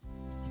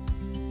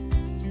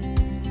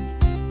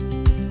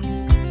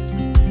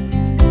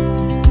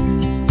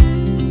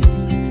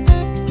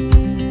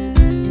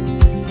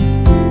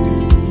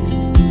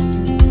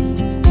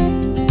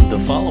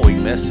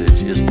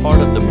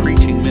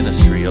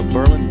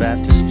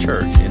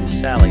Church in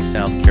Sally,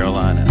 South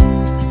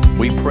Carolina.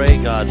 We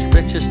pray God's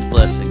richest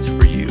blessings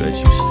for you as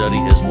you study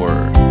His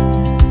Word.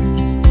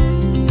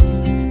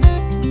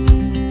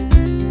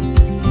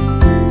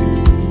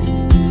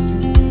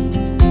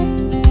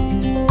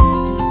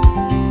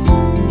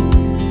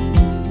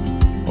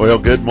 Well,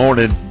 good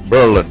morning,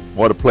 Berlin.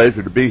 What a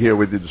pleasure to be here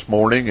with you this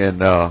morning.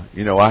 And,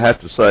 I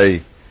have to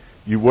say,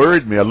 you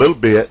worried me a little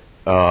bit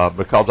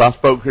because I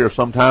spoke here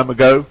some time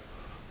ago.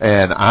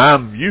 And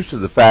I'm used to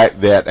the fact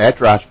that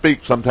after I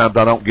speak, sometimes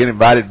I don't get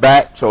invited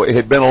back. So it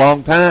had been a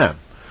long time.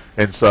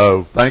 And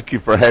so thank you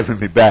for having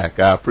me back.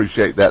 I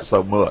appreciate that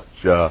so much.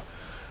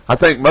 I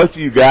think most of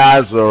you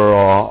guys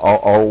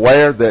are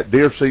aware that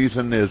deer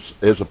season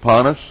is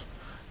upon us.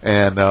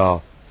 And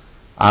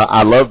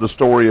I love the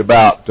story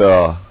about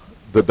the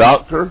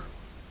doctor,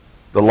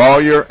 the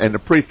lawyer, and the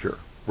preacher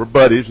were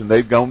buddies, and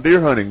they'd gone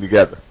deer hunting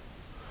together.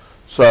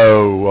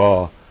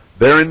 So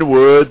they're in the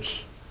woods,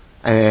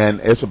 and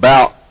it's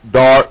about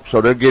dark,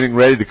 so they're getting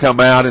ready to come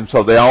out, and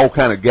so they all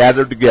kind of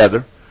gathered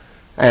together.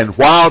 And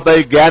while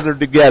they gathered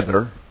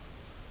together,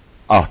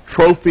 a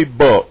trophy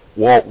buck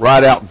walked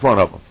right out in front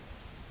of them.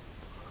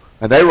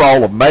 And they were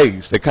all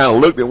amazed. They kind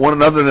of looked at one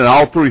another, and then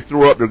all three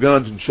threw up their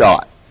guns and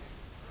shot.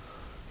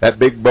 That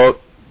big buck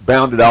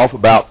bounded off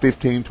about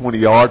 15, 20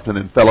 yards and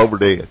then fell over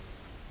dead.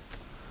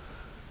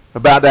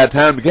 About that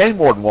time, the game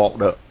warden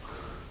walked up.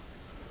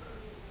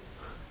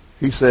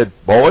 He said,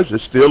 "Boys,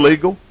 it's still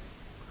legal.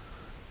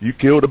 You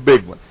killed a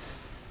big one."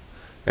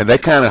 And they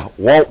kind of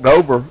walked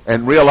over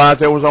and realized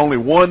there was only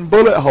one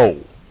bullet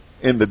hole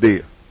in the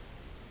deer.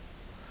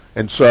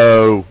 And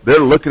so they're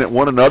looking at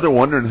one another,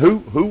 wondering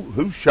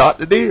who shot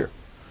the deer.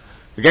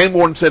 The game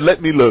warden said,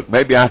 "Let me look.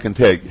 Maybe I can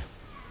tell you."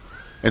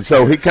 And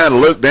so he kind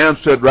of looked down,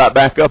 stood right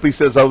back up. He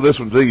says, "Oh, this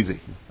one's easy.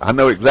 I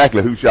know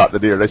exactly who shot the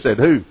deer." They said,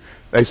 "Who?"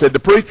 They said, "The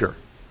preacher."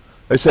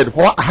 They said,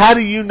 "How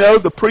do you know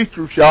the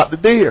preacher shot the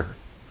deer?"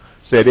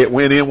 Said, "It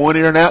went in one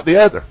ear and out the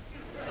other."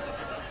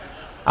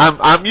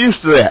 I'm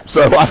used to that,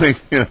 so I think,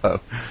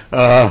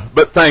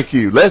 but thank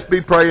you. Let's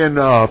be praying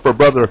for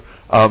Brother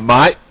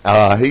Mike.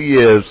 He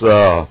is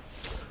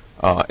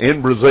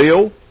in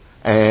Brazil,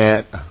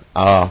 and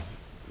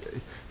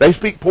they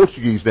speak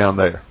Portuguese down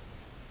there.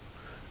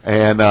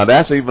 And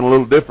that's even a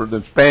little different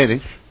than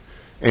Spanish.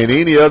 And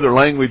any other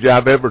language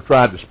I've ever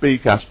tried to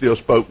speak, I still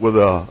spoke with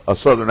a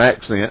southern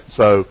accent,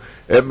 so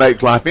it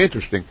makes life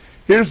interesting.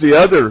 Here's the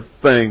other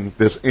thing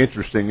that's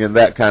interesting in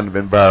that kind of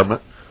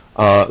environment.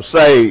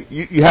 Say,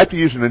 you have to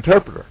use an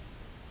interpreter.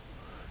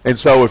 And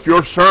so if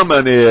your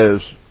sermon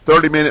is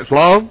 30 minutes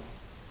long,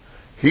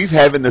 he's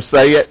having to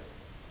say it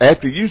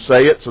after you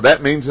say it, so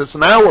that means it's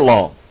an hour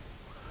long.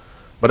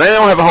 But they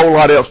don't have a whole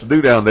lot else to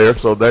do down there,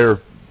 so they're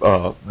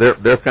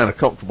kind of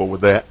comfortable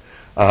with that.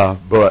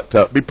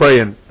 But be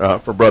praying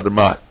for Brother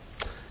Mike.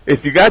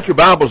 If you got your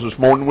Bibles this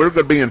morning, we're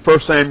going to be in 1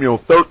 Samuel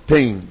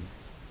 13.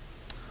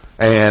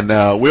 And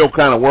we'll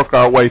kind of work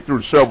our way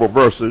through several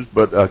verses,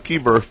 but a key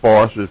verse for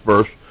us is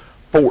verse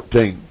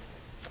 14.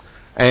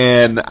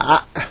 And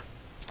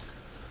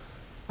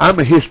I'm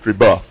a history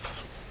buff.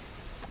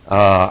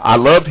 I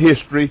love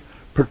history,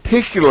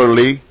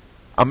 particularly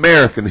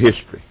American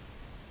history.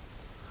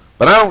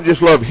 But I don't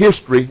just love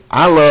history,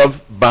 I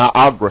love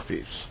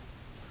biographies.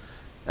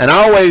 And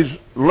I always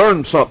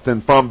learn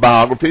something from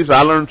biographies.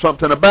 I learn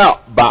something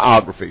about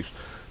biographies.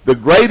 The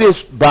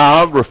greatest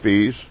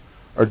biographies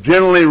are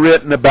generally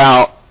written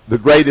about the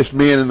greatest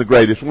men and the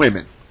greatest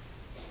women.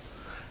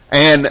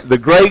 And the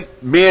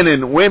great men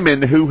and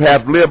women who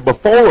have lived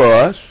before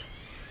us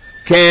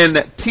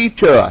can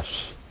teach us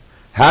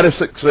how to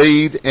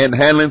succeed in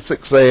handling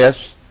success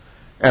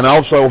and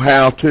also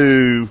how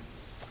to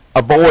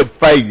avoid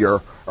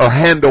failure or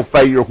handle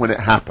failure when it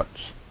happens.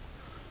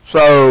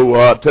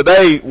 So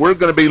today we're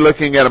going to be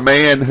looking at a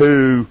man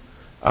who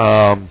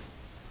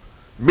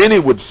many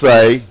would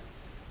say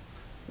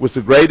was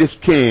the greatest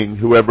king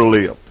who ever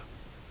lived.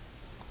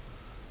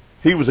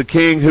 He was a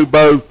king who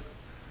both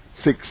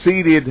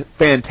succeeded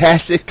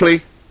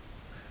fantastically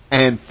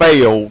and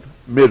failed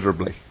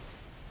miserably.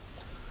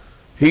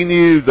 He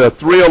knew the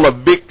thrill of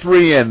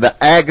victory and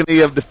the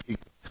agony of defeat.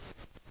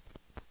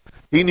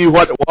 He knew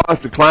what it was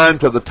to climb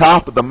to the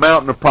top of the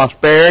mountain of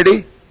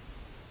prosperity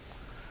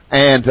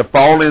and to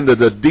fall into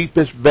the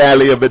deepest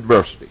valley of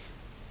adversity.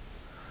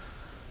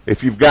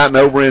 If you've gotten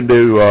over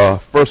into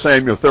 1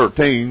 Samuel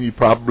 13, you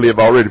probably have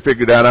already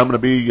figured out I'm going to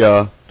be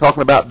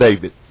talking about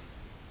David.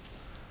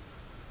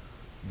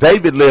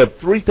 David lived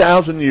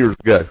 3,000 years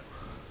ago.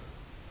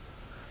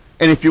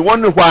 And if you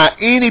wonder why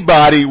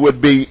anybody would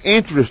be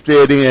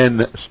interested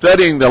in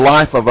studying the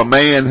life of a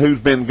man who's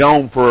been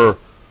gone for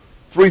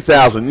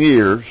 3,000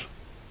 years,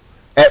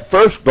 at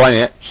first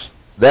glance,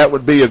 that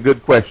would be a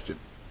good question.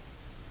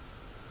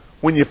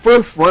 When you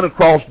first run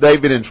across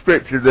David in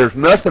Scripture, there's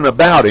nothing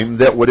about him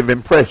that would have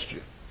impressed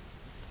you.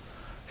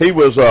 He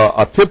was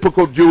a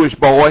typical Jewish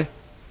boy,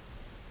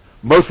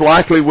 most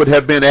likely would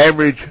have been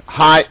average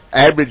height,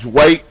 average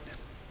weight.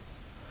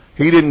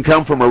 He didn't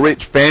come from a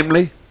rich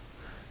family.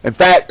 In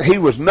fact, he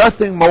was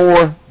nothing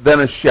more than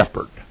a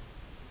shepherd.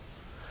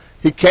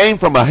 He came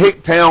from a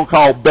hick town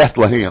called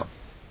Bethlehem.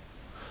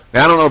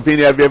 Now, I don't know if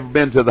any of you have ever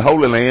been to the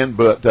Holy Land,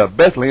 but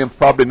Bethlehem's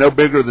probably no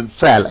bigger than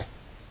Sally.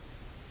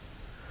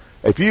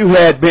 If you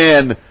had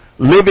been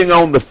living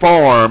on the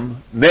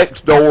farm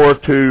next door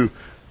to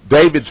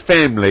David's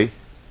family,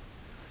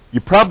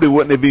 you probably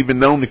wouldn't have even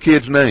known the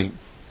kid's name.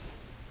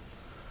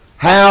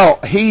 How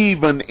he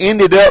even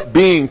ended up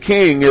being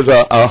king is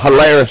a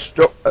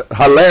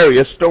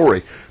hilarious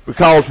story.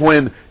 Because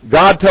when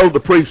God told the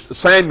priest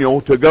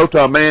Samuel to go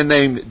to a man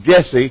named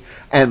Jesse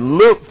and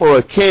look for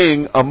a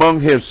king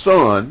among his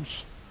sons,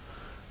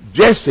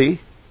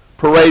 Jesse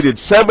paraded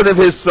 7 of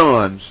his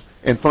sons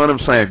in front of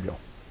Samuel.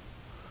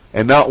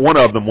 And not one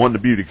of them won the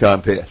beauty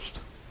contest.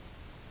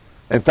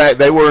 In fact,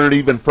 they weren't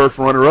even first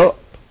runner-up.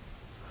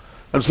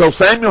 And so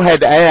Samuel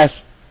had to ask,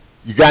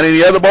 you got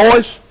any other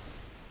boys?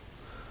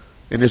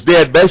 And his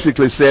dad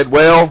basically said,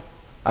 well,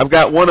 I've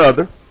got one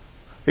other.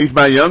 He's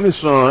my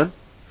youngest son.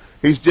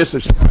 He's just a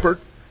shepherd.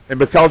 And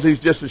because he's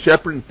just a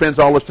shepherd and spends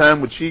all his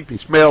time with sheep, he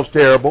smells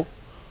terrible.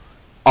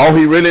 All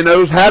he really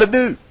knows how to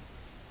do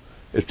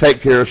is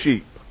take care of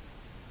sheep.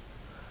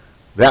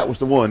 That was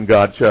the one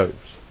God chose.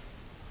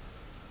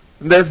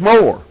 And there's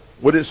more.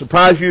 Would it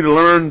surprise you to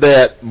learn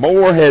that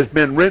more has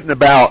been written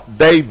about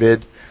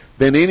David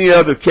than any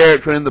other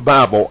character in the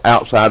Bible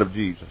outside of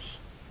Jesus?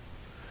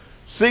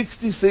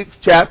 66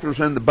 chapters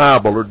in the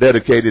Bible are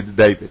dedicated to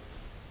David.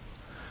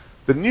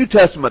 The New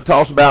Testament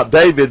talks about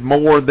David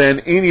more than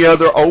any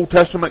other Old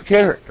Testament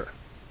character.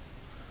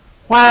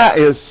 Why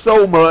is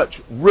so much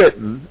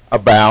written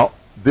about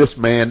this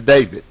man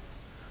David?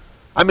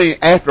 I mean,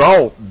 after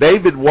all,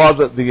 David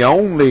wasn't the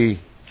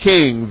only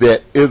king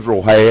that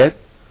Israel had.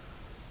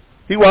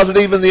 He wasn't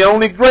even the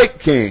only great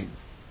king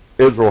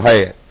Israel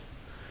had.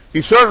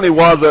 He certainly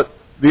wasn't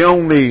the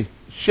only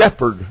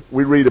shepherd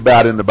we read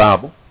about in the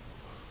Bible.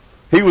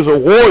 He was a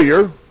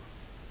warrior,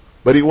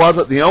 but he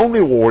wasn't the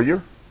only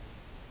warrior.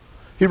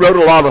 He wrote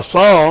a lot of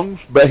songs,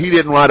 but he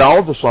didn't write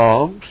all the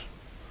songs.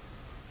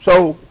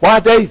 So why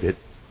David?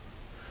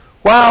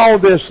 Why all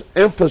this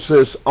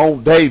emphasis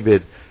on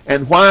David?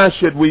 And why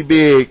should we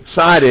be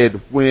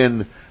excited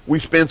when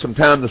we spend some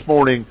time this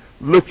morning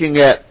looking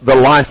at the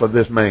life of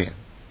this man?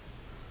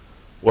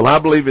 Well, I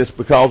believe it's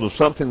because of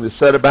something that's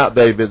said about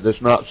David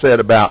that's not said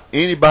about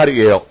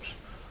anybody else,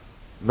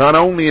 not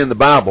only in the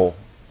Bible,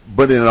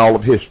 but in all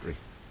of history.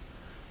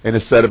 And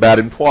it's said about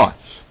him twice.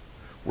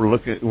 We're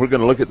going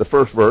to look at the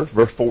first verse,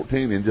 verse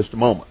 14, in just a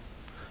moment.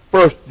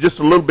 First, just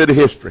a little bit of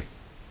history.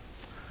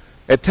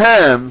 At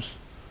times,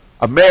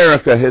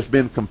 America has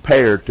been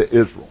compared to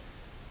Israel.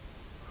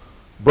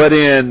 But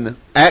in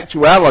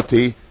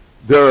actuality,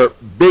 there are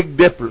big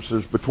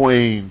differences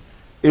between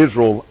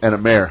Israel and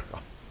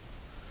America.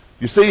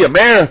 You see,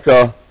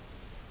 America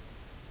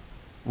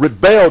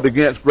rebelled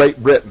against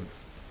Great Britain.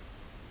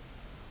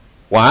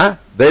 Why?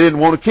 They didn't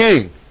want a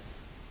king.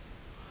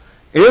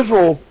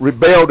 Israel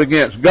rebelled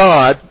against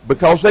God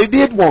because they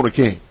did want a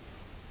king.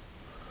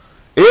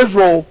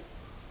 Israel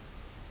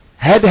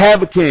had to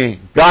have a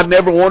king. God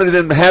never wanted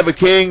them to have a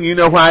king. You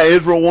know why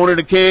Israel wanted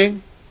a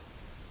king?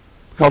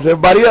 Because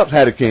everybody else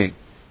had a king.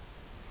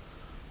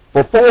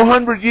 For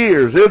 400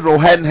 years, Israel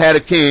hadn't had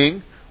a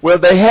king. Well,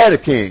 they had a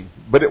king,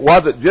 but it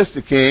wasn't just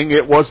a king.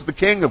 It was the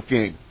King of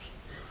Kings.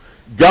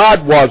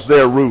 God was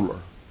their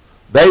ruler.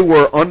 They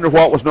were under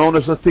what was known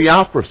as a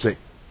theocracy.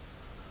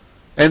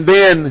 And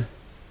then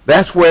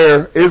that's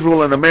where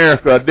Israel and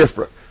America are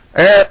different.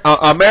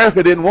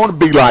 America didn't want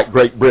to be like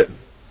Great Britain.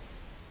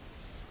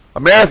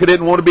 America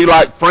didn't want to be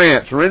like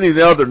France or any of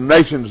the other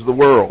nations of the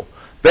world.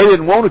 They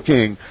didn't want a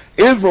king.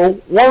 Israel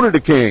wanted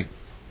a king.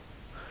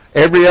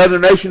 Every other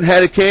nation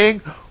had a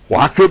king.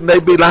 Why couldn't they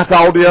be like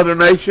all the other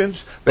nations?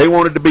 They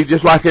wanted to be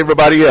just like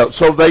everybody else.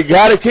 So they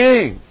got a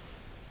king.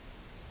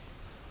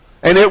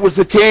 And it was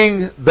the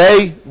king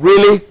they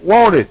really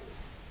wanted.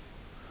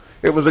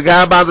 It was a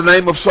guy by the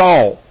name of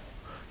Saul.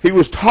 He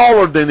was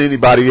taller than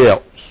anybody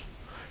else.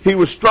 He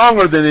was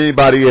stronger than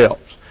anybody else.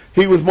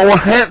 He was more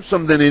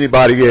handsome than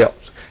anybody else.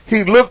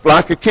 He looked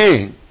like a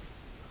king.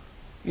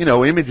 You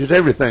know, image is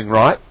everything,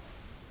 right?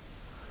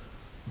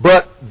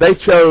 But they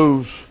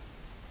chose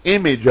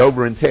image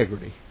over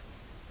integrity.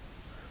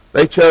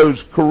 They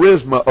chose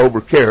charisma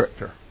over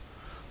character.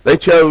 They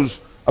chose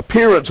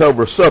appearance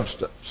over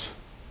substance.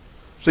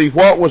 See,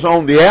 what was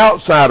on the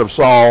outside of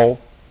Saul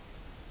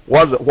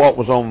wasn't what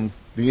was on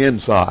the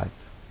inside.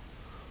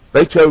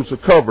 They chose the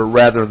cover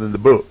rather than the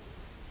book.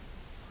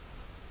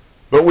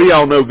 But we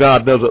all know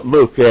God doesn't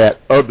look at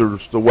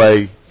others the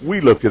way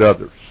we look at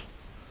others.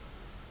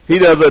 He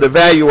doesn't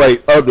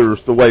evaluate others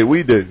the way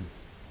we do.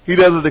 He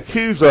doesn't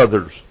accuse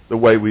others the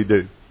way we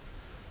do.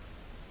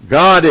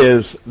 God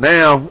is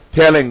now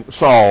telling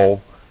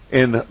Saul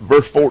in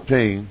verse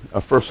 14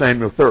 of 1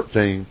 Samuel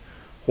 13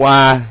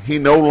 why he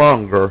no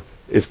longer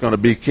is going to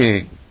be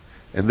king.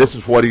 And this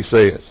is what he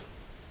says.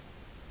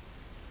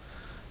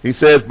 He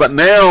says, "But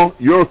now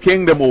your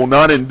kingdom will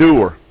not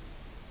endure.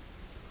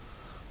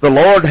 The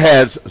Lord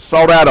has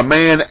sought out a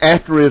man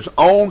after his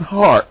own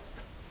heart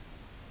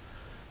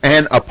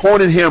and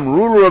appointed him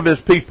ruler of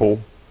his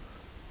people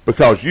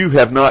because you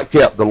have not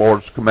kept the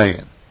Lord's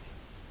command.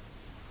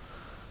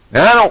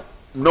 Now, I don't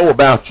know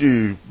about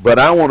you, but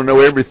I want to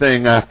know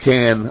everything I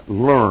can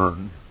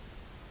learn,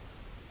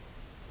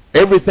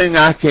 everything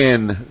I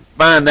can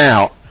find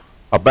out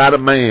about a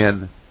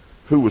man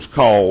who was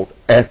called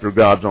after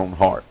God's own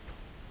heart.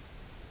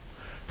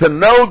 To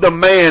know the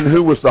man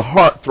who was the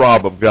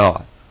heartthrob of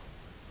God.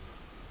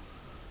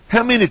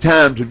 How many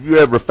times have you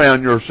ever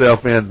found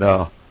yourself in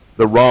the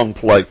wrong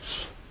place,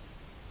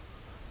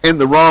 in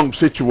the wrong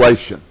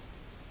situation,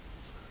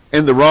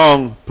 in the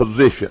wrong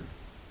position?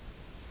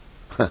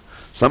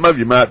 Some of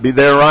you might be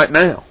there right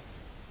now.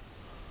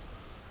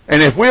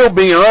 And if we'll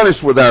be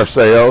honest with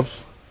ourselves,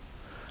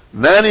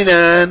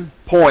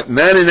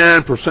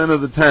 99.99%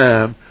 of the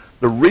time,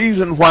 the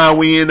reason why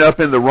we end up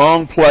in the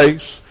wrong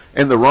place,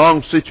 in the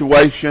wrong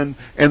situation,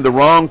 in the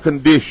wrong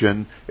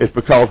condition, is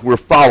because we're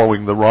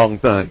following the wrong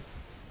thing.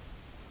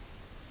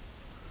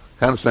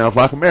 Kind of sounds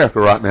like America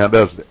right now,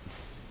 doesn't it?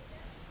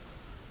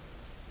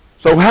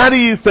 So how do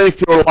you think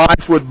your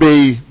life would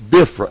be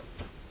different?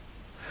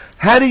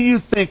 How do you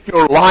think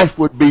your life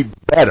would be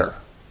better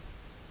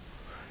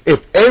if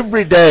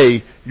every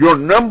day your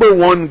number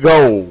one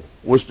goal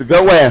was to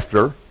go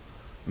after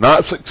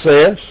not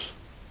success,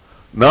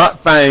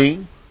 not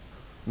fame,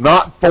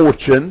 not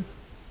fortune,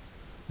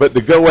 but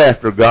to go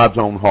after God's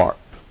own heart?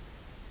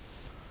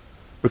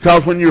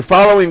 Because when you're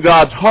following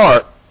God's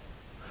heart,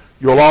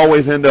 you'll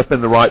always end up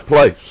in the right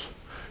place.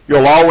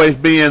 You'll always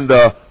be in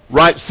the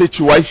right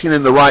situation,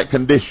 in the right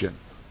condition.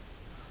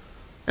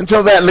 And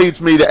so that leads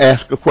me to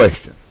ask a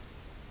question.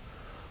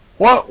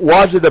 What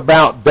was it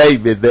about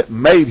David that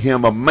made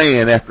him a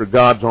man after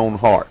God's own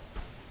heart?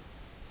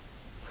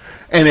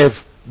 And if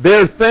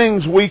there are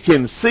things we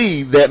can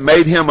see that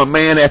made him a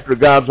man after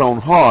God's own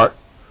heart,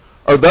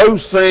 are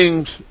those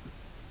things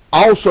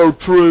also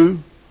true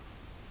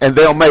and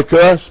they'll make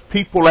us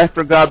people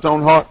after God's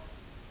own heart?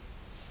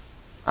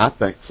 I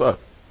think so.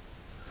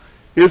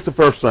 Here's the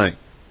first thing.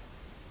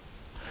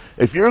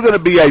 If you're going to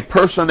be a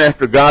person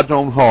after God's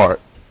own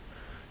heart,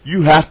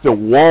 you have to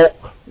walk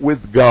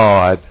with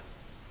God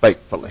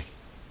faithfully.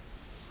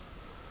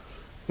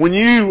 When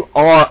you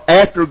are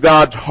after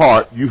God's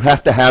heart, you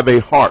have to have a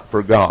heart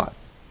for God.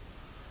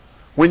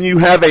 When you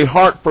have a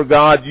heart for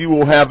God, you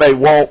will have a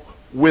walk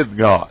with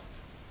God.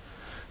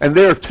 And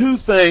there are two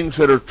things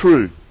that are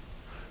true.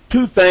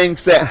 Two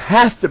things that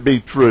have to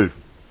be true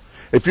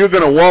if you're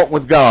going to walk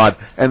with God,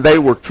 and they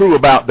were true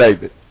about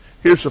David.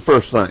 Here's the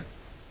first thing.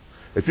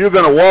 If you're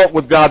going to walk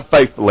with God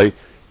faithfully,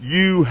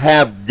 you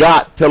have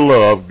got to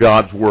love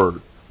God's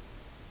Word.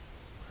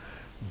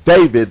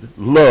 David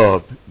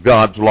loved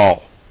God's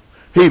law.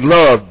 He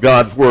loved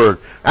God's Word.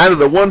 Out of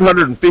the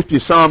 150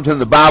 Psalms in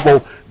the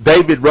Bible,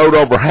 David wrote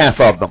over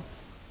half of them.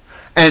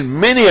 And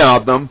many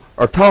of them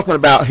are talking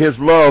about his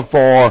love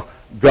for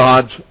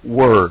God's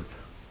Word.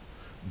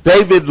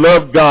 David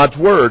loved God's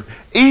Word,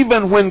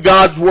 even when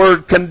God's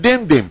Word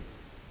condemned him.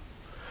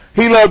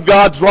 He loved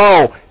God's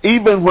law,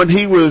 even when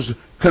he was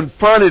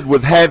confronted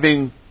with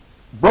having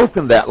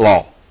broken that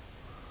law.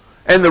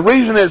 And the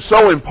reason it's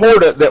so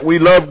important that we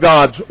love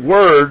God's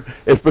Word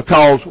is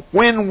because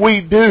when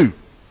we do,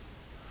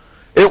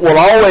 it will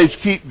always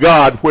keep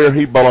God where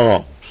He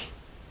belongs.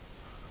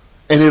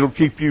 And it'll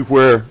keep you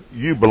where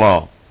you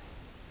belong.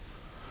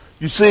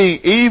 You see,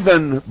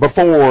 even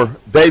before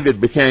David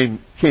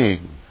became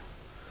king,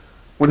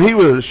 when he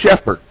was a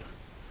shepherd,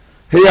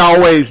 he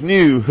always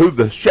knew who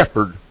the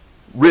shepherd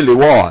really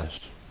was.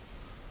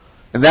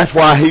 And that's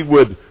why he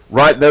would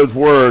write those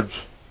words,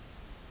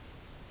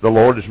 "The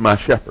Lord is my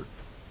shepherd."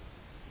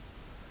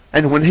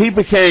 And when he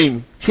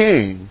became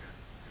king,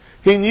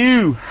 he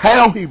knew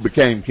how he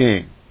became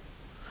king.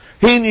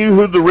 He knew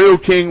who the real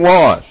king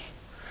was.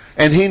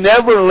 And he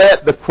never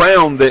let the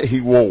crown that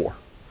he wore,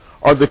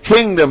 or the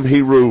kingdom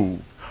he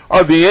ruled,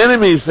 or the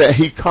enemies that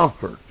he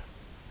conquered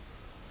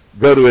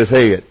go to his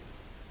head.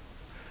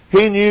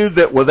 He knew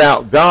that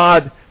without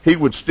God, he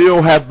would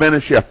still have been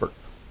a shepherd.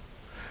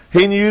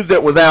 He knew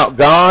that without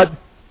God,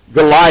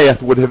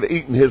 Goliath would have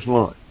eaten his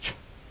lunch.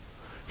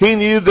 He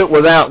knew that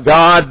without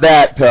God,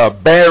 that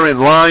bear and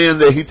lion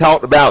that he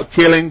talked about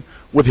killing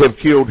would have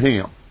killed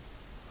him.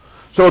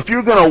 So if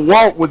you're going to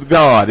walk with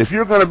God, if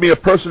you're going to be a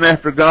person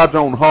after God's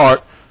own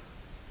heart,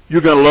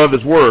 you're going to love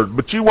His Word.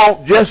 But you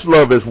won't just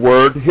love His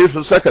Word. Here's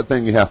the second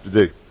thing you have to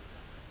do.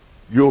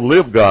 You'll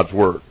live God's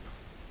Word.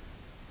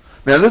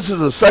 Now this is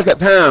the second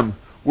time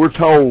we're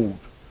told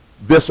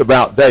this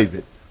about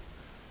David.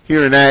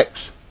 Here in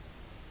Acts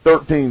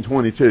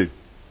 13:22.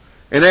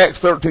 In Acts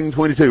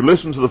 13:22,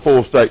 listen to the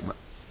full statement.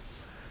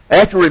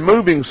 After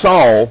removing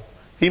Saul,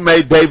 He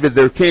made David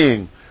their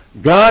king.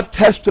 God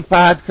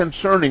testified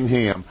concerning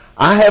him,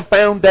 "I have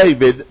found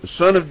David,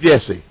 son of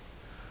Jesse,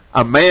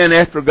 a man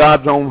after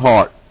God's own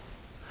heart.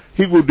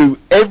 He will do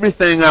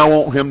everything I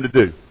want him to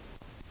do."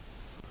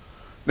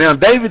 Now,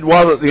 David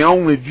wasn't the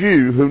only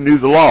Jew who knew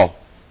the law.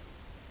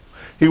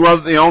 He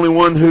wasn't the only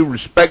one who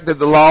respected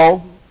the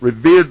law,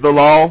 revered the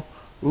law,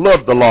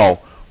 loved the law.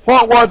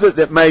 What was it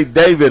that made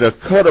David a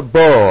cut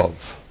above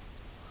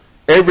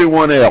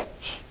everyone else?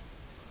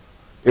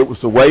 It was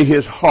the way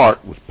his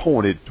heart was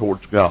pointed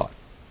towards God.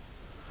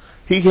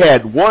 He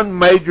had one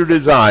major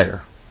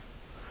desire,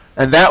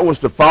 and that was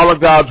to follow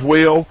God's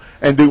will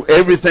and do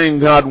everything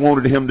God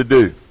wanted him to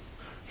do.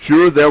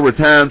 Sure, there were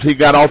times he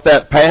got off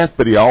that path,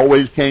 but he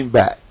always came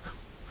back.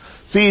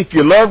 See, if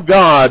you love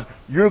God,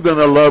 you're going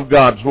to love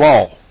God's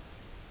law.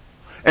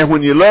 And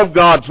when you love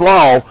God's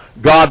law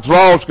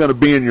is going to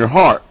be in your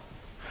heart.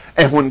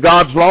 And when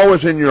God's law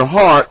is in your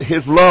heart,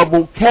 his love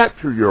will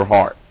capture your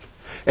heart.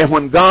 And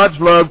when God's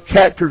love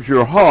captures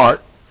your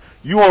heart,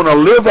 you want to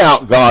live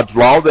out God's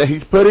law that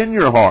he's put in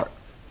your heart.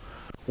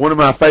 One of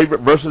my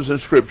favorite verses in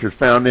Scripture is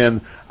found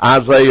in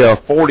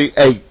Isaiah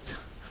 48,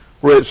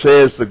 where it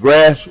says, the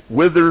grass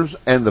withers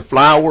and the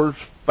flowers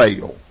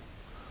fail,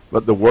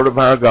 but the word of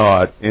our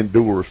God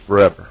endures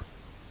forever.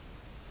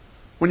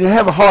 When you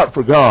have a heart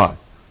for God,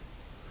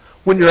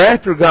 when you're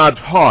after God's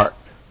heart,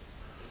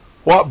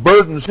 what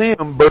burdens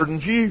him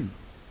burdens you.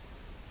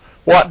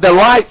 What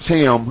delights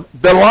him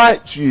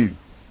delights you.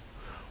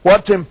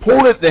 What's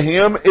important to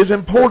him is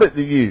important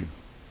to you.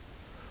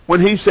 When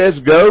he says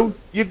go,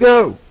 you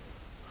go.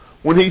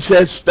 When he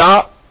says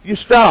stop, you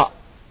stop.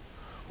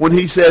 When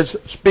he says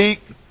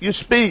speak, you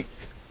speak.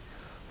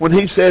 When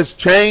he says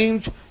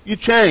change, you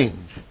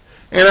change.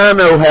 And I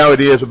know how it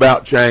is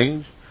about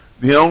change.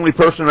 The only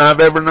person I've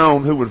ever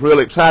known who was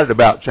really excited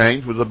about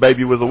change was a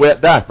baby with a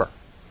wet diaper.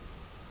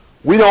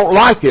 We don't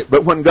like it,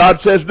 but when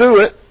God says do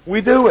it,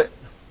 we do it.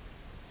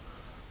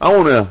 I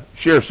want to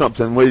share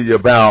something with you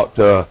about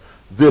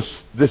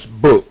this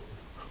book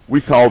we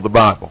call the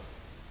Bible.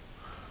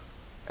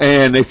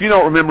 And if you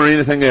don't remember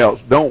anything else,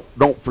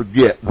 don't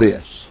forget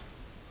this.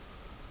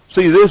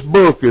 See, this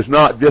book is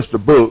not just a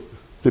book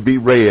to be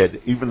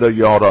read, even though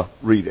you ought to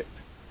read it.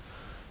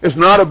 It's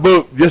not a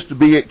book just to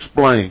be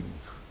explained,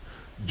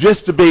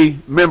 just to be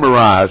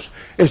memorized.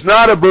 It's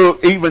not a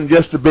book even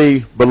just to be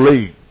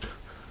believed.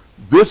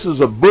 This is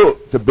a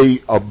book to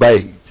be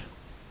obeyed.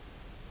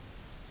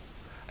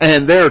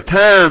 And there are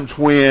times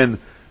when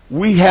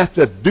we have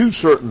to do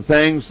certain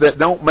things that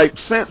don't make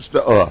sense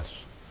to us.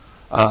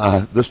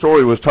 The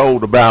story was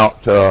told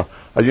about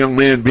a young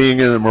man being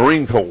in the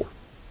Marine Corps.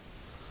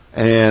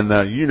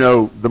 And you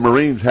know, the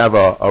Marines have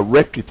a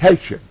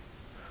reputation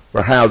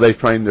for how they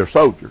train their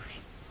soldiers.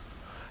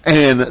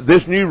 And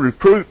this new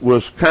recruit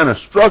was kind of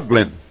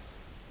struggling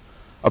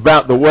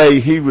about the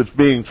way he was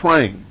being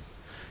trained.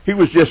 He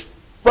was just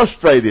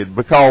frustrated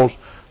because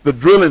the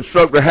drill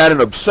instructor had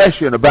an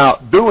obsession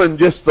about doing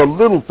just the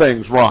little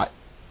things right.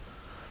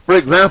 For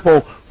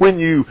example, when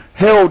you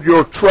held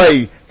your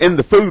tray in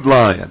the food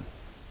line,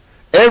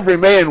 every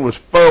man was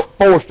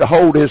forced to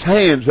hold his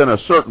hands in a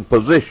certain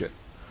position.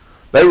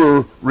 They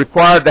were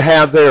required to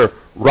have their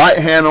right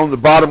hand on the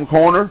bottom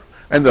corner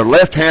and their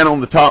left hand on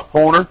the top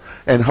corner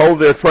and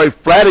hold their tray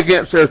flat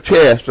against their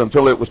chest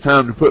until it was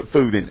time to put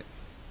food in it.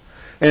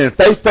 And if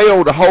they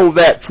failed to hold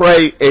that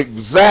tray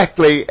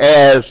exactly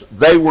as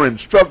they were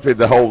instructed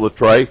to hold the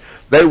tray,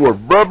 they were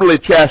verbally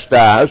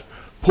chastised,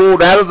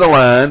 pulled out of the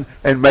line,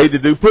 and made to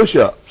do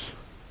push-ups.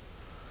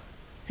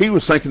 He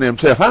was thinking to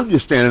himself, I'm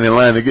just standing in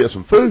line to get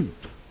some food.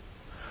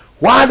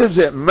 Why does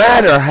it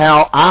matter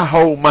how I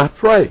hold my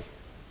tray?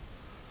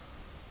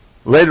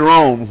 Later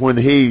on, when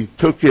he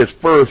took his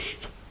first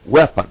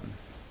weapon,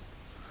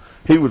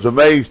 he was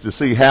amazed to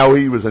see how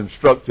he was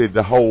instructed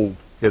to hold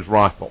his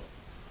rifle.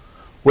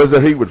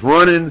 Whether he was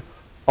running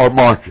or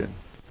marching,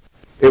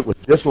 it was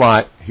just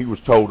like he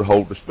was told to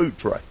hold his food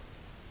tray.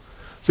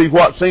 See,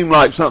 what seemed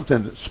like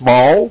something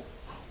small,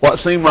 what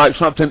seemed like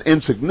something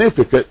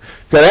insignificant,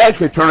 could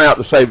actually turn out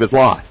to save his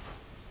life.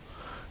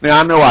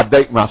 Now, I know I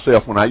date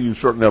myself when I use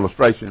certain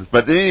illustrations,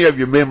 but did any of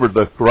you remember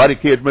the Karate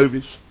Kid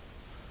movies?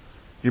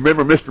 You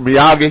remember Mr.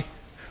 Miyagi?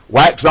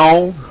 Wax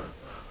on,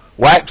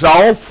 wax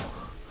off.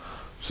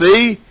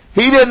 See,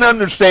 he didn't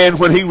understand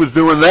when he was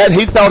doing that.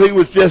 He thought he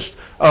was just,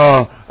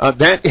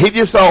 he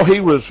just thought he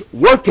was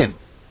working.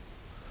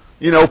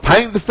 You know,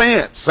 paint the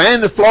fence,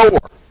 sand the floor.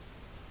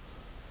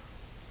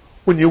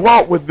 When you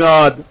walk with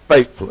God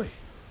faithfully,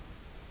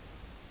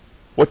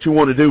 what you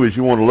want to do is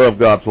you want to love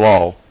God's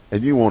law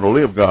and you want to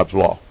live God's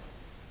law.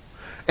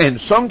 And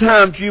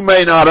sometimes you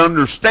may not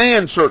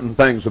understand certain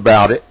things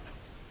about it,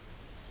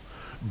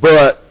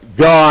 but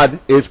God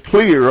is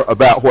clear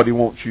about what he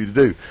wants you to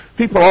do.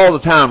 People all the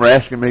time are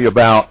asking me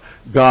about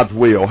God's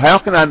will. How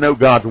can I know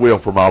God's will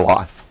for my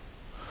life?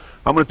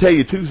 I'm going to tell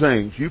you two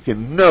things you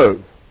can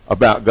know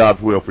about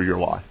God's will for your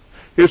life.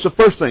 Here's the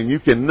first thing you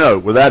can know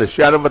without a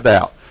shadow of a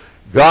doubt.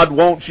 God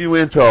wants you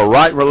into a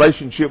right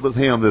relationship with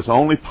him that's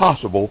only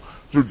possible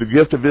through the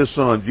gift of his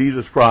Son,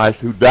 Jesus Christ,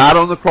 who died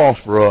on the cross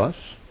for us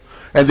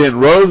and then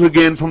rose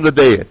again from the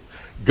dead.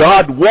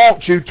 God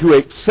wants you to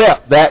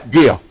accept that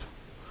gift.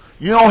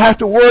 You don't have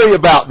to worry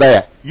about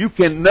that. You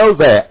can know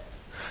that.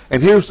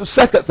 And here's the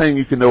second thing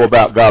you can know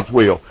about God's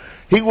will.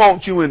 He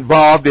wants you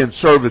involved in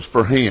service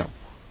for him.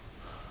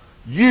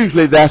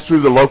 Usually that's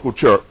through the local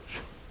church.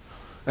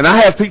 And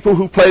I have people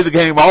who play the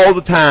game all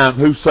the time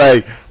who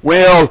say,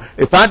 well,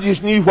 if I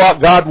just knew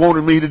what God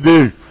wanted me to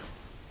do.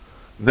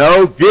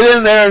 No, get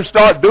in there and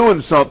start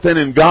doing something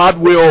and God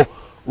will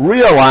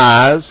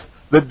realize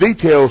the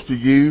details to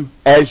you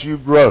as you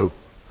grow.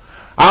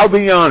 I'll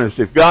be honest,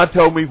 if God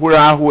told me where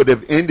I would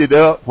have ended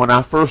up when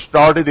I first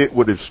started, it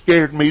would have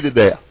scared me to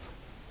death.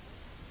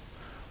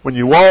 When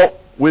you walk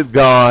with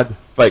God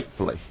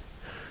faithfully,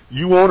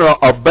 you want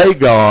to obey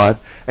God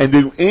and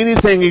do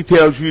anything He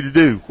tells you to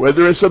do,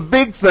 whether it's a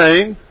big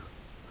thing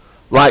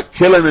like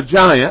killing a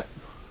giant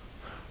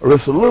or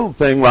it's a little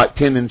thing like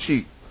tending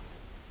sheep.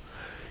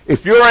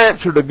 If your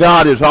answer to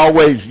God is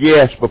always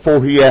yes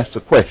before He asks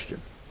a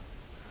question,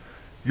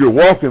 you're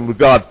walking with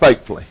God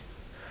faithfully,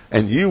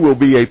 and you will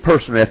be a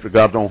person after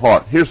God's own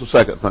heart. Here's the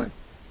second thing.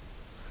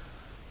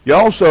 You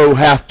also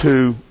have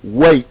to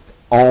wait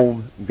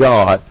on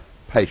God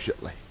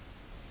patiently.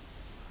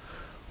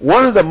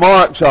 One of the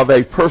marks of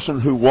a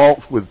person who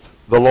walks with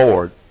the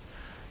Lord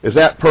is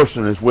that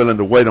person is willing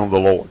to wait on the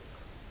Lord.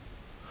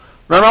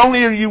 Not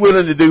only are you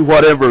willing to do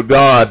whatever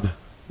God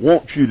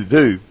wants you to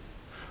do,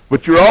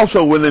 but you're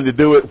also willing to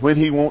do it when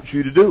He wants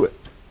you to do it.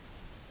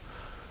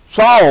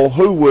 Saul,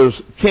 who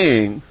was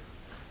king,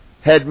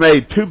 had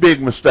made two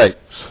big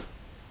mistakes.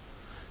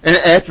 And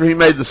after he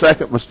made the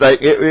second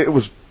mistake, it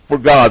was for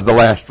God the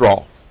last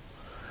straw.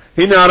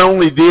 He not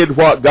only did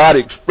what God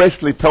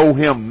expressly told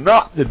him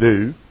not to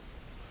do,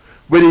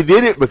 but he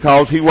did it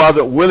because he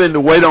wasn't willing to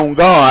wait on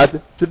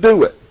God to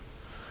do it.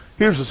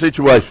 Here's the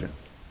situation.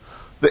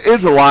 The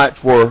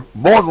Israelites were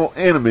mortal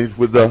enemies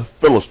with the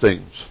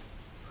Philistines.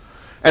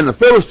 And the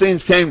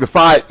Philistines came to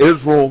fight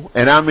Israel,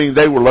 and I mean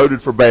they were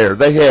loaded for bear.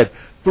 They had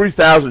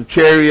 3,000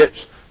 chariots,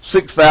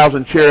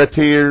 6,000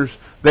 charioteers.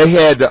 They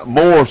had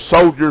more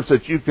soldiers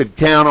that you could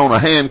count on a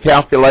hand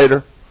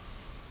calculator.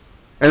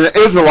 And the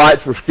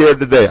Israelites were scared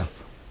to death.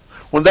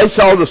 When they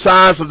saw the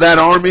size of that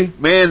army,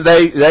 man,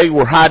 they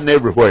were hiding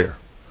everywhere.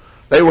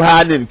 They were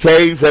hiding in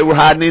caves. They were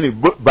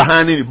hiding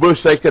behind any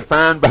bush they could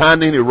find,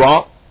 behind any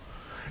rock.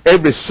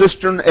 Every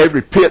cistern,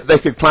 every pit they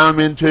could climb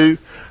into.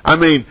 I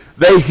mean,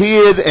 they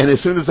hid, and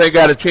as soon as they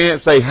got a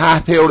chance, they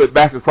hightailed it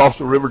back across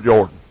the River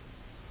Jordan.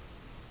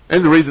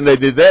 And the reason they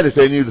did that is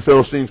they knew the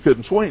Philistines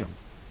couldn't swim.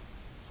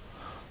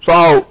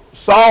 So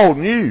Saul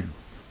knew,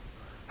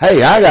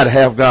 hey, I got to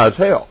have God's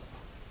help.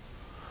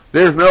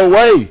 There's no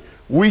way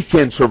we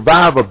can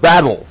survive a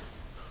battle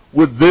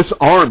with this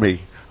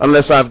army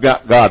unless I've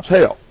got God's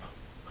help.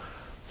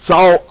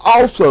 Saul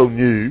also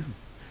knew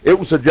it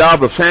was the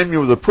job of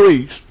Samuel the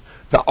priest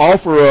to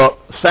offer up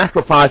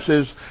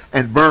sacrifices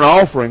and burnt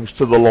offerings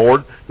to the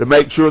Lord to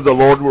make sure the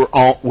Lord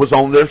was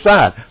on their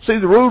side. See,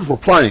 the rules were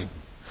plain.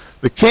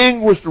 The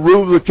king was to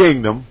rule the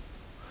kingdom,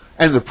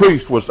 and the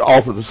priest was to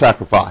offer the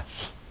sacrifice.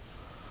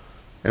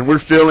 And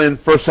we're still in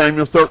 1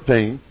 Samuel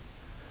 13.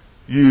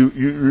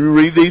 You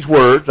read these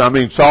words. I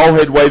mean, Saul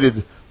had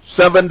waited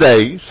 7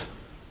 days,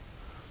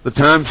 the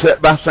time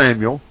set by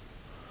Samuel,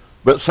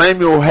 but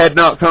Samuel had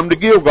not come to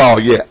Gilgal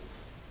yet.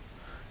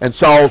 And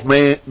Saul's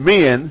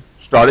men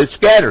started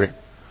scattering.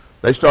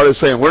 They started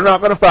saying, we're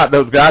not going to fight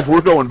those guys.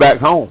 We're going back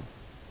home.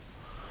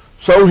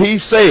 So he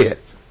said,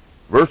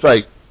 verse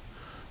 8,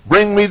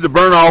 bring me the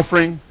burnt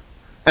offering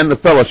and the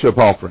fellowship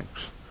offerings.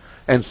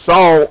 And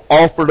Saul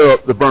offered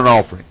up the burnt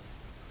offering.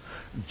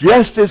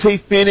 Just as he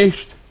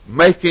finished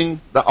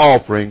making the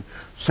offering,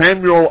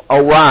 Samuel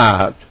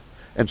arrived,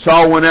 and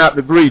Saul went out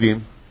to greet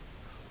him.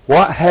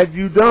 What have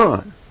you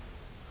done?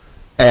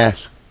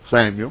 Asked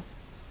Samuel.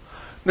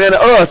 Now to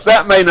us,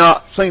 that may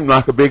not seem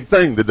like a big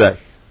thing today.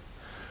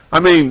 I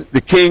mean,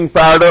 the king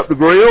fired up the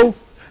grill,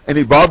 and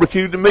he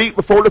barbecued the meat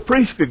before the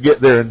priest could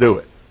get there and do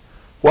it.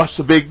 What's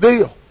the big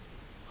deal?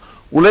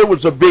 Well, it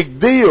was a big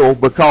deal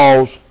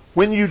because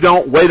when you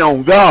don't wait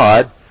on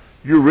God,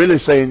 you're really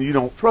saying you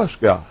don't trust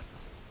God.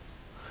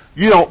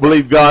 You don't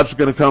believe God's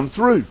going to come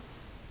through.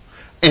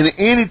 And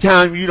any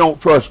time you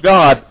don't trust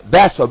God,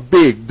 that's a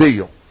big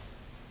deal.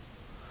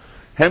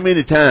 How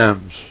many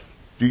times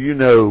do you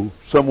know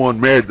someone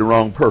married the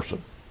wrong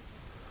person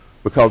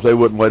because they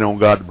wouldn't wait on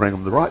God to bring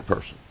them the right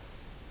person?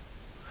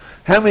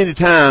 How many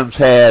times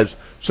has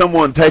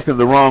someone taken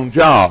the wrong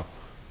job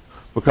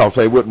because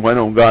they wouldn't wait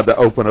on God to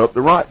open up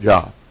the right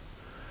job?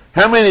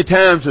 How many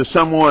times has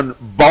someone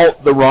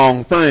bought the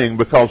wrong thing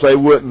because they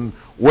wouldn't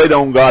wait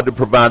on God to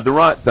provide the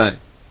right thing?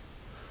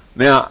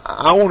 Now,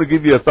 I want to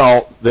give you a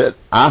thought that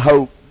I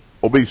hope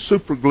will be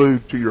super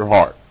glued to your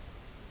heart.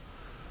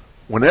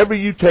 Whenever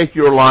you take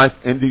your life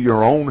into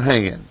your own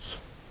hands,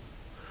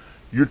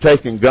 you're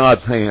taking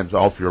God's hands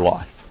off your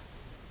life.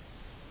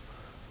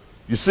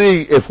 You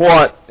see, if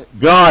what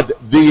God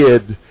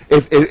did,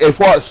 if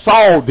what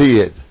Saul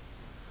did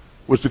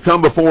was to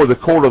come before the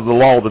court of the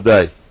law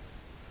today,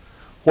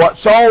 what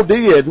Saul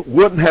did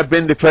wouldn't have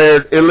been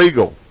declared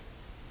illegal.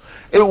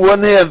 It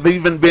wouldn't have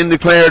even been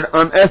declared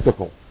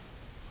unethical.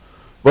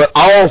 But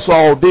all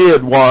Saul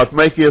did was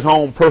make his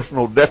own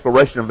personal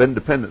declaration of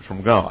independence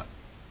from God.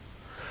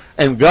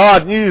 And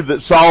God knew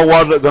that Saul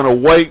wasn't going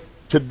to wait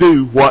to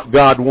do what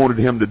God wanted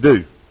him to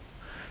do.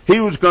 He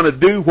was going to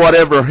do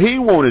whatever he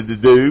wanted to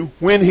do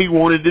when he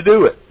wanted to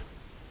do it.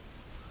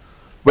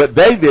 But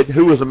David,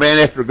 who was a man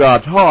after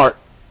God's heart,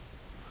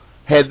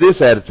 had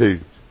this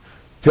attitude.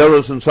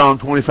 Tells us in Psalm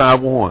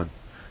 25:1,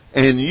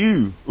 In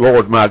you,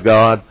 Lord my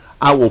God,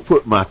 I will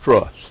put my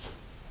trust.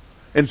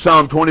 In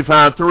Psalm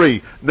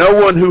 25:3, no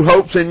one who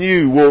hopes in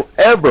you will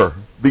ever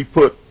be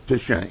put to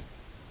shame.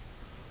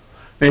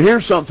 Now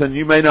here's something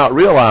you may not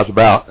realize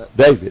about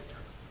David.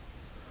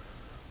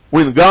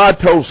 When God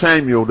told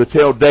Samuel to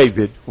tell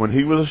David, when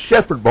he was a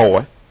shepherd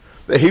boy,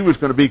 that he was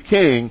going to be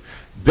king,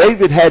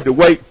 David had to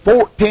wait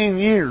 14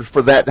 years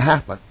for that to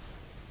happen.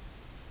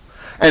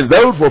 And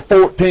those were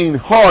 14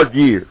 hard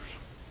years.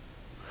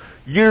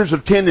 Years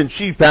of tending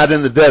sheep out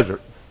in the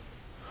desert,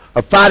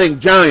 of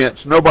fighting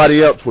giants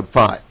nobody else would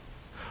fight,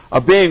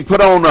 of being put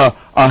on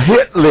a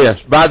hit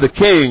list by the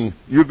king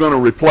you're going to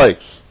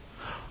replace,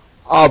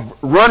 of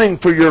running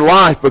for your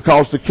life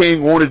because the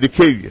king wanted to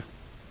kill you,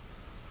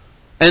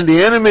 and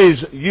the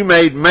enemies you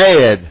made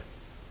mad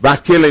by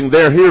killing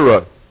their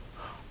hero.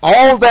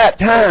 All that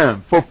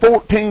time, for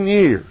 14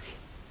 years,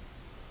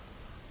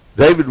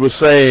 David was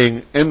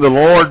saying, in the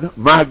Lord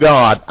my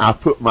God I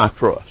put my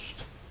trust.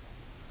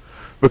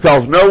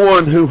 Because no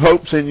one who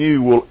hopes in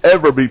you will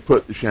ever be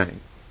put to shame.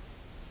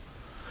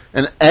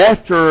 And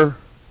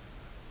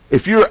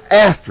if you're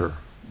after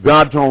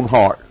God's own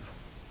heart,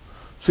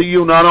 see,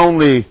 you'll not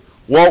only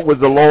walk with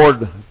the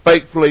Lord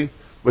faithfully,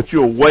 but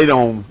you'll wait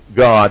on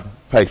God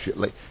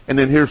patiently. And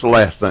then here's the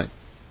last thing.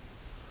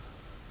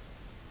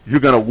 You're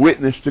going to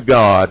witness to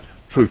God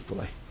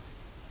truthfully.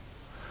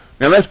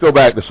 Now let's go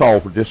back to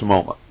Saul for just a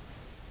moment.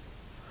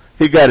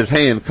 He got his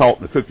hand caught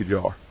in the cookie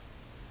jar.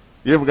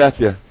 You ever got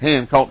your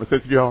hand caught in the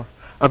cookie jar?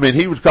 I mean,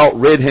 he was caught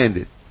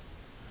red-handed.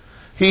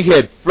 He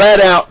had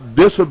flat out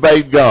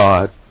disobeyed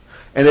God,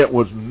 and it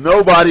was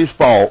nobody's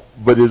fault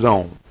but his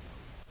own.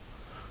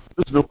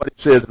 Listen to what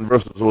he says in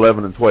verses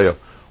 11 and 12.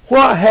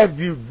 What have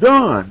you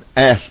done?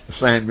 Asked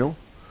Samuel.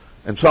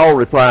 And Saul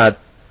replied,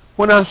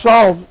 when I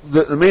saw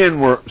that the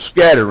men were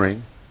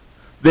scattering,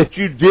 that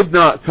you did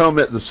not come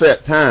at the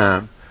set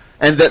time,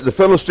 and that the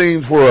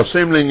Philistines were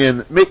assembling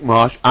in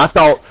Michmash, I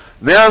thought,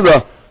 now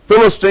the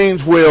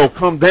Philistines will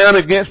come down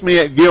against me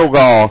at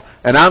Gilgal,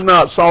 and I've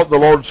not sought the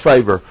Lord's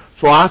favor.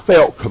 So I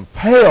felt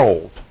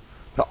compelled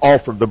to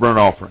offer the burnt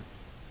offering.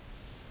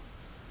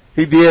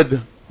 He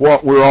did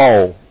what we're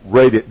all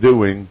rated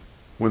doing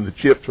when the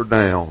chips are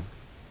down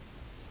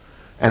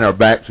and our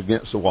back's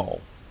against the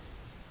wall.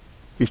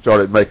 He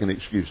started making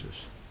excuses.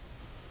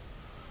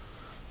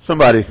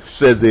 Somebody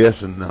said this,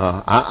 and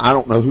I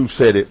don't know who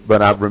said it,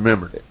 but I've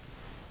remembered it.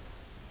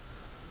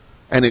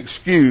 An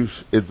excuse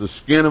is the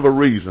skin of a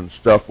reason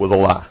stuffed with a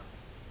lie.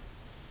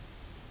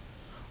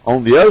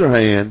 On the other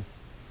hand,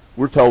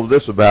 we're told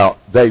this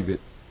about David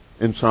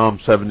in Psalm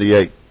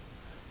 78,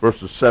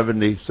 verses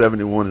 70,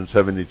 71, and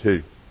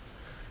 72.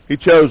 He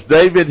chose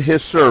David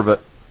his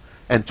servant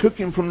and took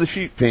him from the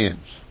sheep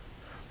pens.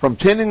 From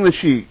tending the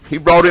sheep, he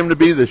brought him to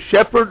be the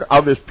shepherd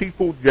of his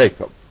people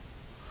Jacob,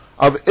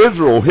 of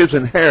Israel his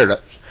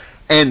inheritance.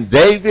 And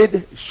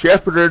David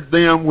shepherded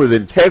them with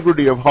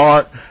integrity of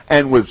heart,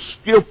 and with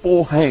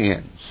skillful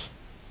hands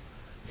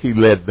he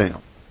led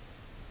them.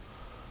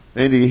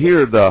 And you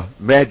hear the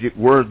magic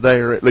word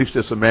there, at least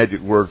it's a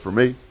magic word for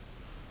me.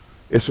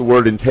 It's the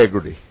word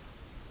integrity.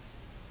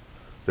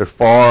 There's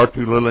far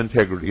too little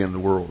integrity in the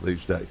world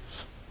these days.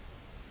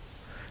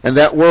 And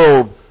that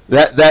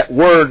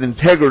word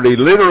integrity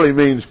literally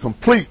means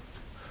complete,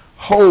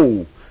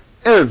 whole,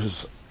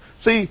 innocent.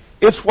 See,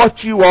 it's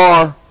what you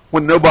are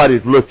when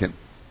nobody's looking.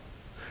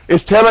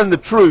 It's telling the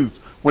truth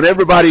when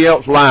everybody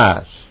else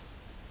lies.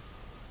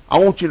 I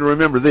want you to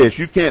remember this.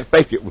 You can't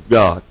fake it with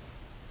God.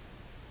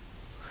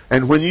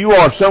 And when you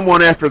are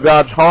someone after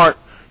God's heart,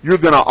 you're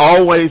going to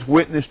always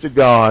witness to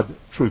God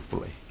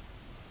truthfully.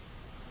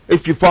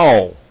 If you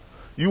fall,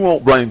 you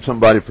won't blame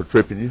somebody for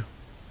tripping you.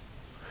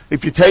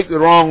 If you take the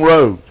wrong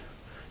road,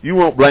 you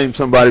won't blame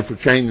somebody for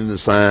changing the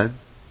sign.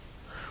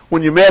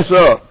 When you mess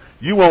up,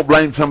 you won't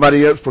blame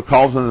somebody else for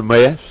causing the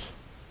mess.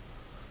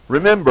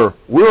 Remember,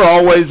 we're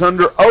always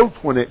under oath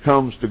when it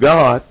comes to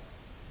God.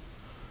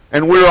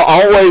 And we're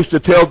always to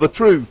tell the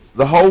truth,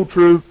 the whole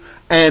truth,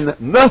 and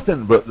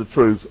nothing but the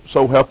truth,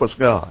 so help us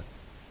God.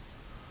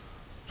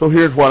 So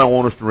here's what I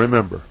want us to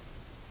remember.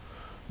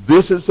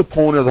 This is the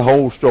point of the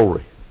whole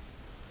story.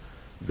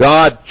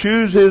 God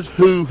chooses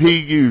who He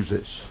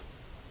uses,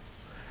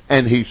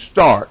 and He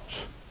starts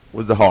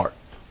with the heart.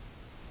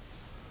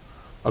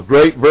 A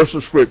great verse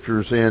of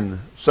Scripture is in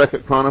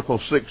 2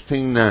 Chronicles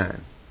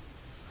 16:9.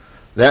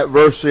 That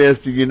verse says,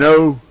 do you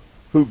know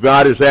who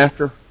God is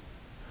after?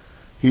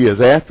 He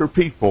is after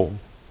people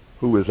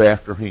who is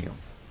after Him.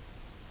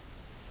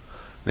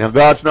 Now,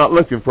 God's not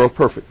looking for a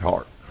perfect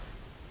heart.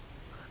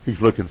 He's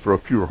looking for a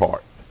pure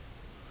heart.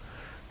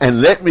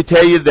 And let me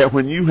tell you that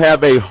when you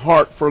have a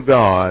heart for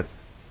God,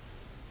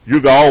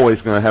 you're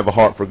always going to have a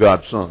heart for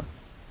God's Son.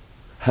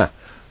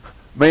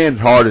 Man's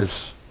heart is,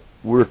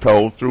 we're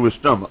told, through his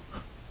stomach.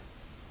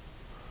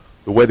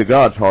 The way to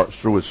God's heart is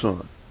through His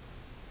Son.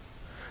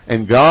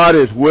 And God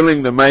is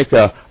willing to make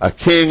a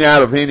king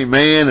out of any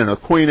man and a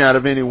queen out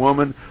of any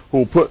woman who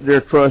will put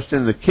their trust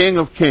in the King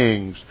of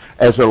Kings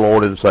as their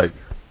Lord and Savior.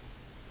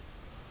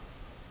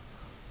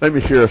 Let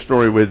me share a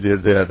story with you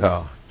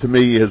that to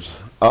me, is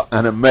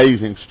an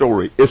amazing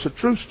story. It's a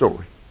true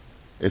story.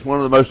 It's one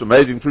of the most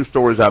amazing true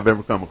stories I've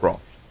ever come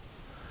across.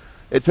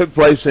 It took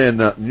place in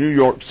New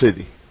York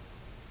City.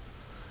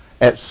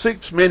 At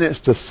 6 minutes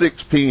to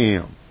 6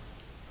 p.m.,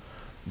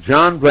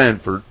 John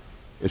Blanford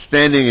is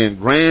standing in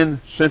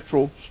Grand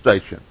Central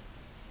Station.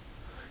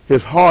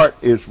 His heart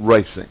is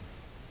racing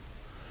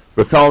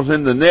because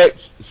in the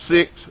next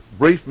 6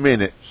 brief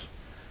minutes,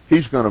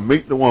 he's going to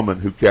meet the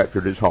woman who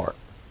captured his heart.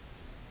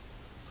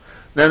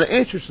 Now, the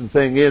interesting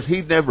thing is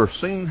he'd never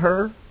seen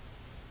her.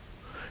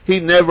 He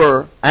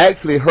never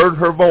actually heard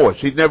her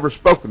voice. He'd never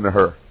spoken to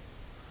her.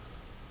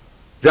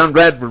 John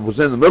Bradford was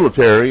in the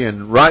military,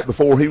 and right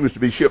before he was to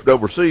be shipped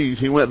overseas,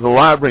 he went to the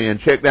library and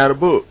checked out a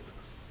book.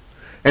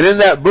 And in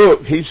that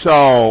book, he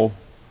saw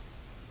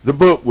the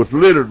book was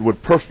littered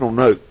with personal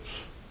notes.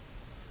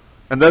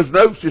 And those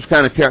notes just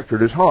kind of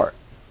captured his heart.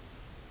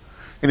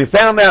 And he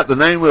found out the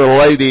name of the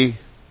lady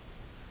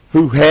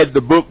who had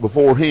the book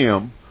before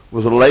him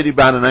was a lady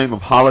by the name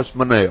of Hollis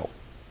Manel.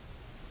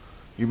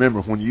 You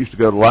remember when you used to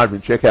go to the library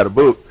and check out a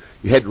book,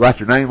 you had to write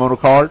your name on a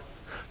card?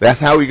 That's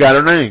how he got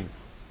her name.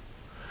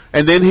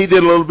 And then he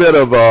did a little bit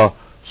of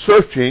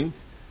searching,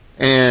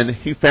 and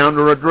he found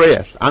her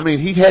address. I mean,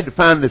 he had to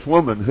find this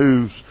woman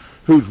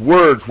whose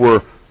words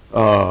were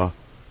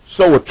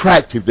so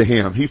attractive to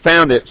him. He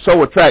found it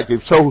so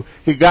attractive. So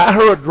he got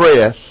her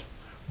address,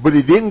 but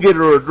he didn't get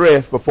her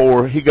address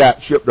before he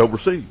got shipped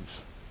overseas.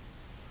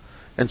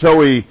 And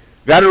so he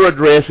got her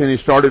address, and he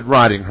started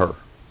writing her.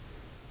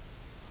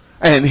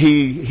 And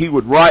he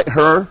would write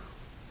her,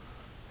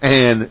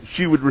 and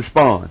she would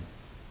respond.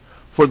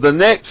 For the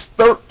next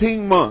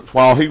 13 months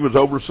while he was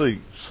overseas,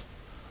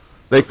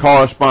 they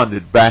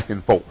corresponded back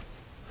and forth.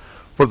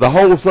 For the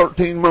whole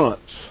 13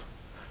 months,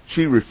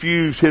 she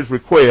refused his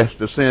request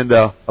to send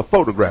a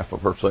photograph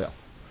of herself.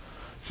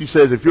 She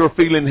says, if your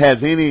feeling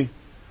has any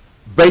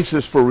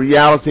basis for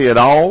reality at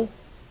all,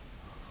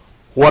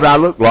 what I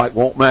look like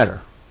won't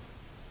matter.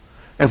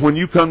 And when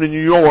you come to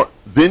New York,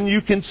 then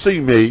you can see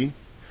me,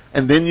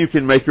 and then you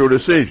can make your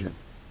decision.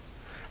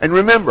 And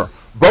remember,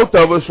 both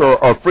of us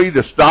are free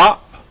to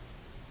stop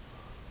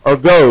or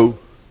go,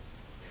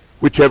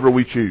 whichever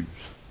we choose.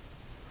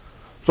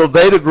 So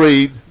they'd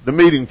agreed, the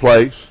meeting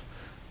place,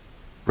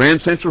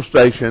 Grand Central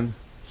Station,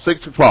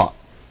 6 o'clock.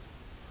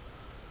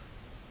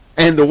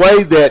 And the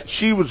way that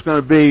she was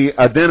going to be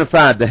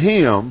identified to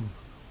him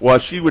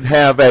was she would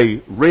have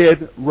a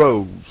red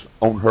rose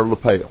on her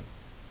lapel.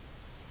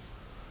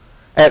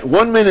 At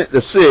 1 minute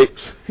to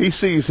 6, he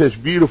sees this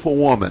beautiful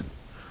woman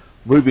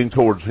moving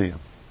towards him.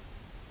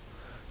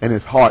 And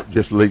his heart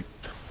just leaped.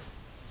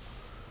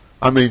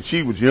 I mean,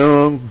 she was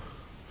young.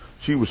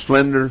 She was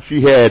slender.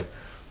 She had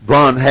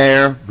blonde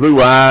hair, blue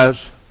eyes.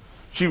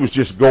 She was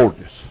just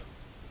gorgeous.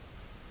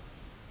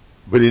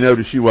 But he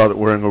noticed she wasn't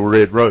wearing a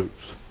red rose.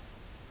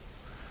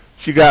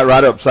 She got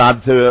right up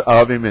side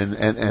of him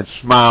and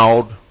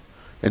smiled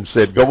and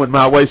said, "Going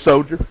my way,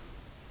 soldier?"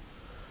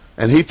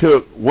 And he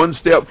took one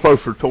step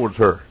closer towards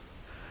her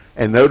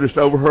and noticed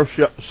over her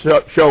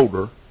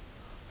shoulder,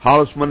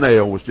 Hollis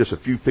Manel was just a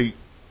few feet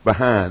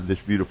behind this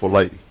beautiful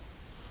lady.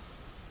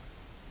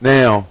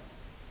 Now,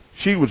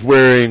 she was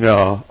wearing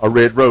a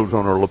red rose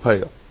on her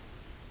lapel.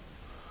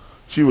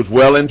 She was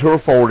well into her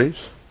 40s.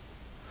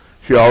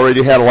 She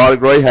already had a lot of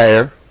gray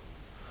hair.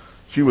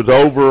 She was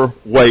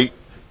overweight.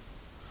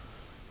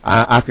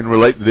 I can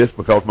relate to this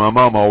because my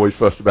mom always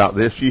fussed about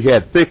this. She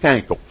had thick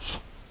ankles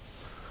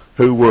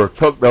who were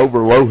tucked over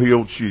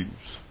low-heeled shoes.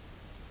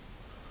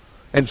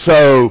 And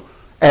so,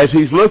 as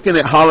he's looking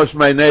at Hollis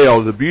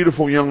Manel, the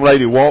beautiful young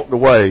lady walked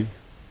away,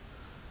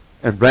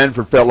 and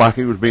Bradford felt like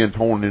he was being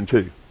torn in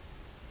two.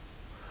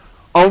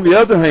 On the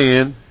other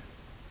hand,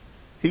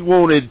 he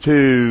wanted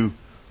to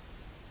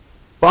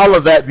follow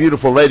that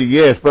beautiful lady,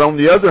 yes, but on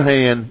the other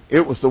hand,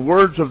 it was the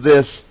words of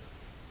this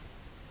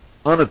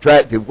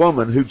unattractive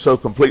woman who'd so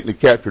completely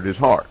captured his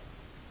heart.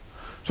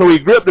 So he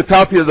gripped a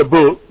copy of the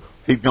book.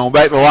 He'd gone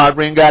back to the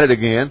library and got it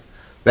again.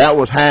 That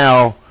was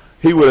how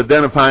he would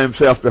identify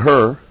himself to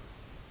her.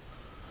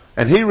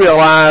 And he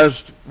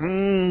realized,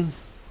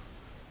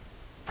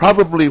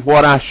 probably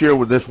what I share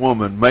with this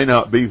woman may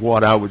not be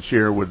what I would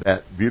share with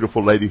that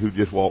beautiful lady who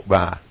just walked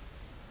by.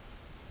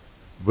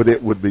 But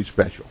it would be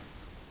special.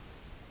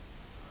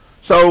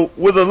 So,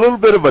 with a little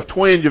bit of a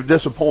twinge of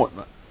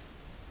disappointment,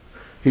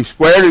 he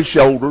squared his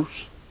shoulders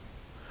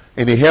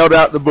and he held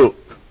out the book.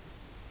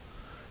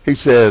 He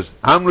says,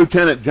 "I'm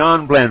Lieutenant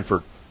John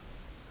Blanford,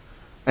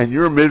 and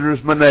you're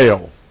Mrs.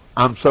 Manel.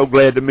 I'm so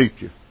glad to meet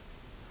you.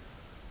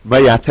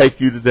 May I take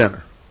you to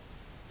dinner?"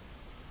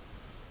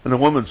 And the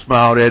woman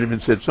smiled at him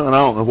and said, "Son, I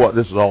don't know what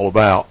this is all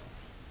about,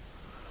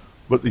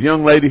 but the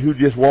young lady who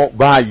just walked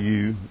by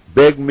you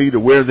begged me to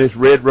wear this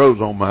red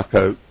rose on my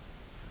coat.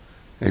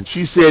 And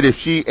she said if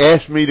she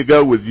asked me to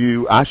go with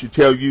you, I should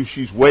tell you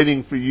she's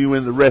waiting for you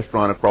in the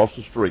restaurant across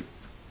the street.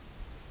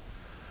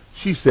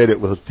 She said it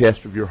was a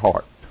test of your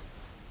heart."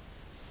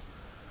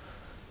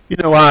 You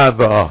know,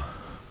 I've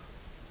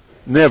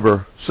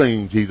never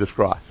seen Jesus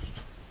Christ.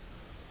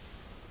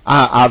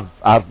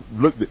 I've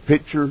looked at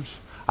pictures.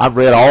 I've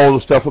read all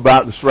the stuff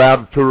about the Shroud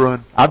of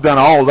Turin. I've done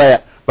all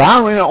that, but I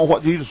don't really know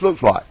what Jesus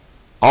looks like.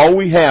 All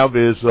we have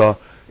is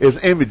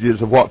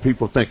images of what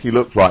people think he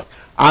looks like.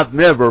 I've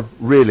never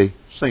really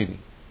seen him.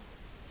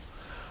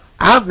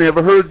 I've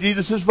never heard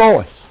Jesus'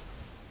 voice.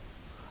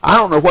 I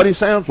don't know what he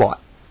sounds like.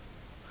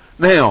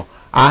 Now,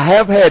 I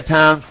have had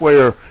times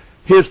where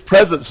his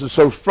presence is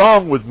so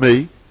strong with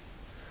me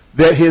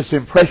that his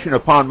impression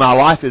upon my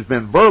life has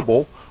been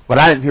verbal, but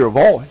I didn't hear a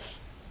voice.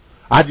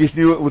 I just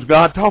knew it was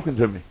God talking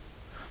to me.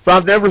 So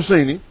I've never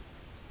seen him.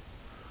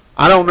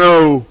 I don't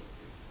know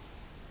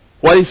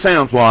what he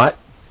sounds like.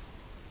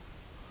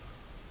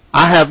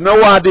 I have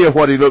no idea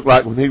what he looked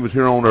like when he was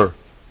here on earth.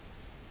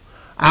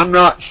 I'm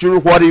not sure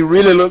what he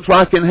really looks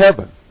like in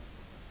heaven.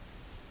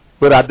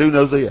 But I do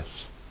know this.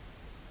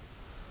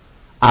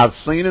 I've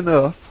seen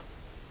enough,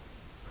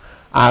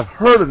 I've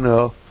heard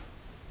enough,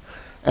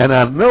 and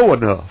I know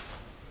enough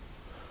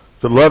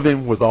to love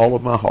him with all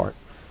of my heart.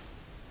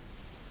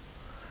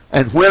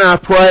 And when I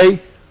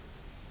pray,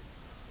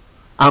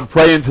 I'm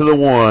praying to the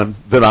one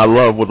that I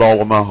love with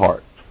all of my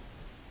heart.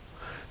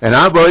 And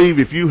I believe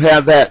if you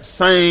have that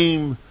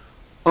same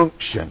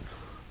unction,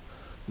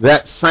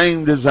 that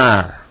same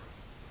desire,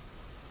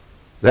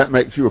 that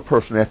makes you a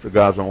person after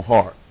God's own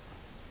heart,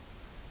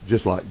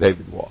 just like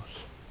David was.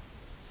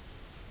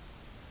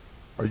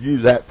 Are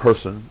you that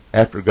person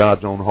after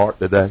God's own heart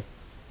today?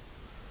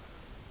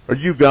 Are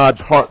you God's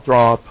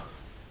heartthrob?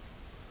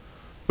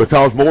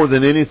 Because more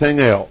than anything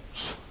else,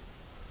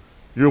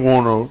 you're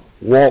going to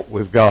walk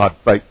with God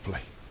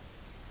faithfully.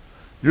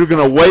 You're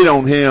going to wait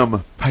on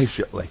him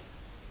patiently.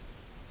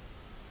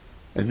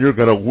 And you're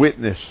going to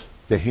witness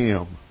to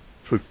him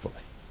truthfully.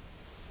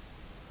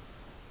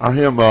 Our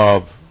hymn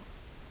of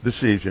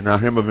decision, our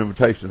hymn of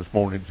invitation this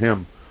morning is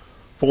hymn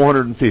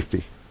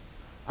 450.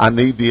 I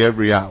need thee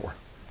every hour.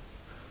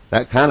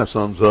 That kind of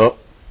sums up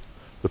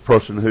the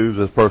person who's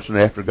a person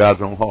after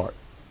God's own heart.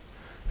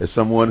 As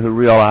someone who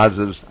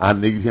realizes I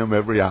need him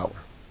every hour.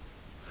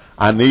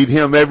 I need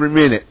him every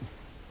minute.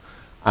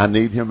 I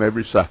need him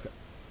every second.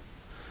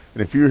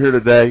 And if you're here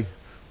today,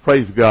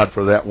 praise God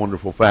for that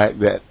wonderful fact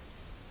that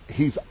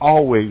he's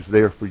always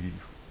there for you.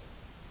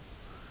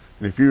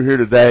 And if you're here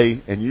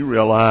today and you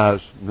realize,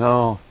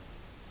 no,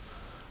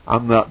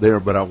 I'm not there,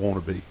 but I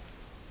want to be,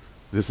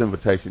 this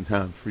invitation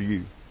time's for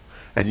you.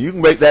 And you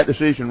can make that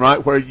decision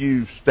right where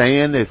you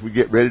stand as we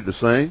get ready to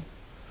sing.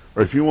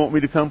 Or if you want me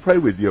to come pray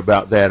with you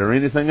about that or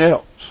anything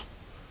else.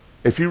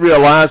 If you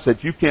realize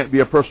that you can't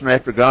be a person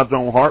after God's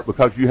own heart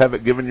because you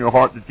haven't given your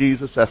heart to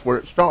Jesus, that's where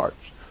it starts.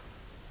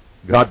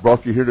 God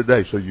brought you here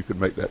today so you can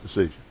make that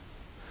decision.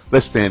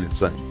 Let's stand and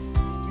sing.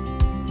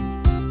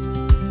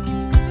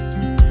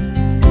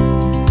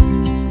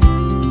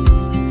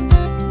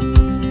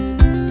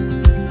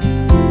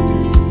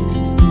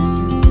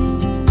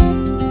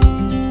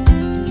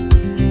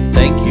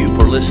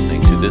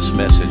 Listening to this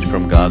message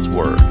from God's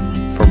Word.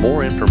 For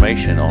more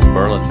information on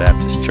Berlin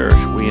Baptist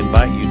Church, we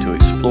invite you to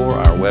explore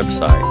our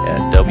website at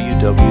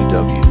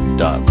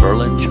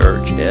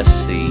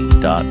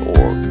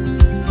www.berlinchurchsc.org.